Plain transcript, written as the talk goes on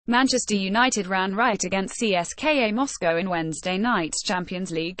Manchester United ran riot against cska Moscow in Wednesday night's Champions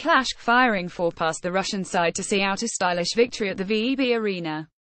League clash, firing 4 past the Russian side to see out a stylish victory at the VEB Arena.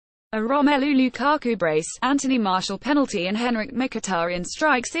 A Romelu Lukaku brace, Anthony Martial penalty and Henrik Mkhitaryan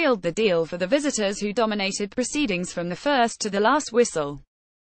strike sealed the deal for the visitors, who dominated proceedings from the first to the last whistle.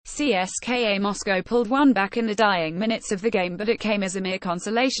 cska Moscow pulled one back in the dying minutes of the game, but it came as a mere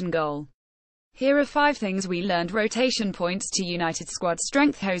consolation goal. Here are 5 things we learned. Rotation points to United squad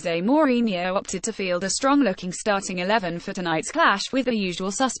strength. Jose Mourinho opted to field a strong-looking starting 11 for tonight's clash, with the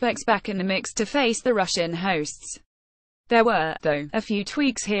usual suspects back in the mix to face the Russian hosts. There were, though, a few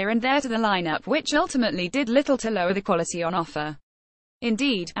tweaks here and there to the lineup, which ultimately did little to lower the quality on offer.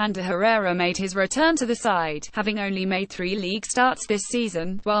 Indeed, Ander Herrera made his return to the side, having only made 3 league starts this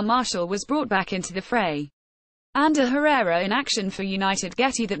season, while Martial was brought back into the fray. Ander Herrera in action for United.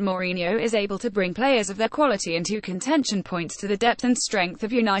 Getty that Mourinho is able to bring players of their quality into contention points to the depth and strength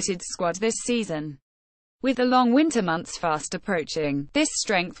of United's squad this season. With the long winter months fast approaching, this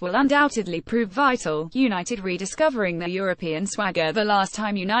strength will undoubtedly prove vital. United rediscovering their European swagger. The last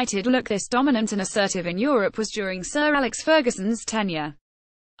time United looked this dominant and assertive in Europe was during Sir Alex Ferguson's tenure.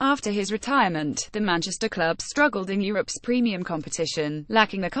 After his retirement, the Manchester club struggled in Europe's premium competition,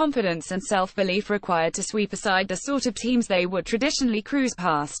 lacking the confidence and self-belief required to sweep aside the sort of teams they would traditionally cruise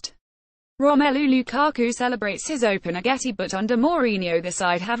past. Romelu Lukaku celebrates his opener Getty, but under Mourinho the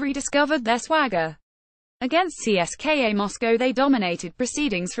side have rediscovered their swagger. Against cska Moscow they dominated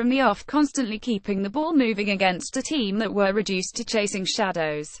proceedings from the off, constantly keeping the ball moving against a team that were reduced to chasing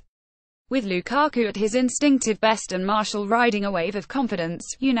shadows. With Lukaku at his instinctive best and Martial riding a wave of confidence,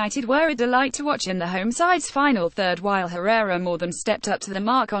 United were a delight to watch in the home side's final third, while Herrera more than stepped up to the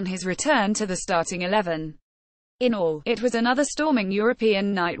mark on his return to the starting 11. In all, it was another storming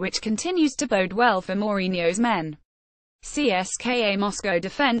European night, which continues to bode well for Mourinho's men. cska Moscow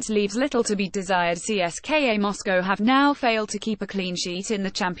defense leaves little to be desired. cska Moscow have now failed to keep a clean sheet in the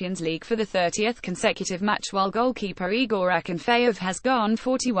Champions League for the 30th consecutive match, while goalkeeper Igor Akinfeev has gone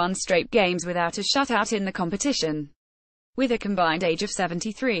 41 straight games without a shutout in the competition. With a combined age of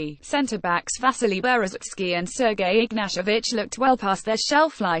 73, centre-backs Vasily Berezovsky and Sergei Ignashevich looked well past their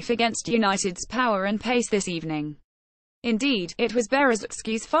shelf life against United's power and pace this evening. Indeed, it was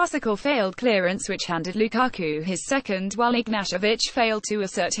Berezovsky's farcical failed clearance which handed Lukaku his second, while Ignashevich failed to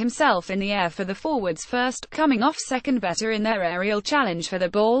assert himself in the air for the forwards' first, coming off second better in their aerial challenge for the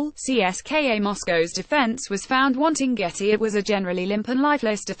ball. cska Moscow's defence was found wanting. Getty. It was a generally limp and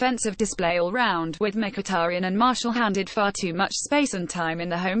lifeless defensive display all round, with Mkhitaryan and Martial handed far too much space and time in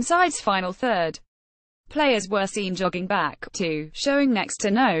the home side's final third. Players were seen jogging back, too, showing next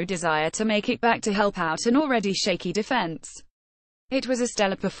to no desire to make it back to help out an already shaky defence. It was a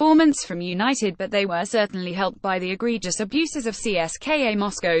stellar performance from United, but they were certainly helped by the egregious abuses of cska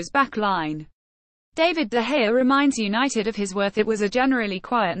Moscow's back line. David De Gea reminds United of his worth. It was a generally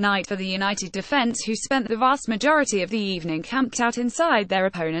quiet night for the United defence, who spent the vast majority of the evening camped out inside their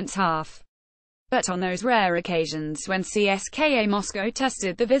opponent's half. But on those rare occasions when cska Moscow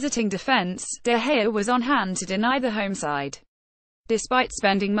tested the visiting defence, De Gea was on hand to deny the home side. Despite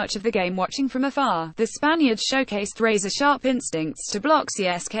spending much of the game watching from afar, the Spaniard showcased razor-sharp instincts to block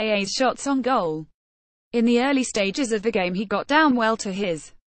cska's shots on goal. In the early stages of the game he got down well to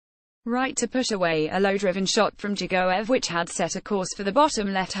his right to push away a low-driven shot from Djigoev, which had set a course for the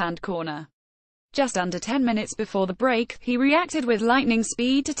bottom left-hand corner. Just under 10 minutes before the break, he reacted with lightning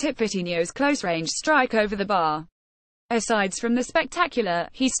speed to tip Vitinho's close-range strike over the bar. Aside from the spectacular,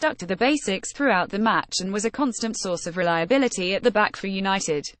 he stuck to the basics throughout the match and was a constant source of reliability at the back for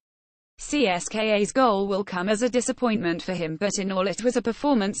United. CSKA's goal will come as a disappointment for him, but in all it was a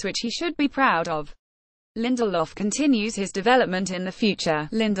performance which he should be proud of. Lindelof continues his development in the future.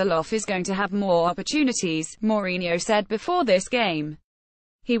 Lindelof is going to have more opportunities, Mourinho said before this game.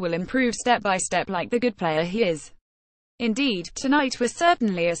 He will improve step by step like the good player he is. Indeed, tonight was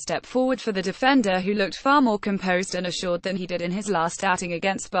certainly a step forward for the defender, who looked far more composed and assured than he did in his last outing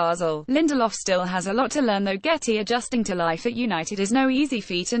against Basel. Lindelof still has a lot to learn though. Getty adjusting to life at United is no easy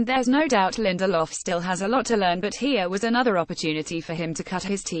feat, and there's no doubt Lindelof still has a lot to learn, but here was another opportunity for him to cut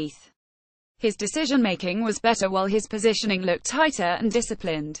his teeth. His decision-making was better while his positioning looked tighter and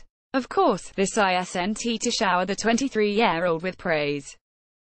disciplined. Of course, this isn't to shower the 23-year-old with praise.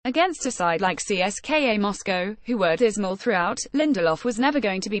 Against a side like CSKA Moscow, who were dismal throughout, Lindelof was never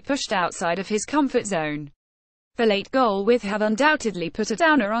going to be pushed outside of his comfort zone. The late goal with have undoubtedly put a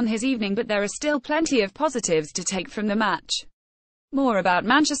downer on his evening, but there are still plenty of positives to take from the match. More about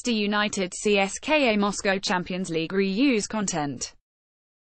Manchester United CSKA Moscow Champions League reuse content.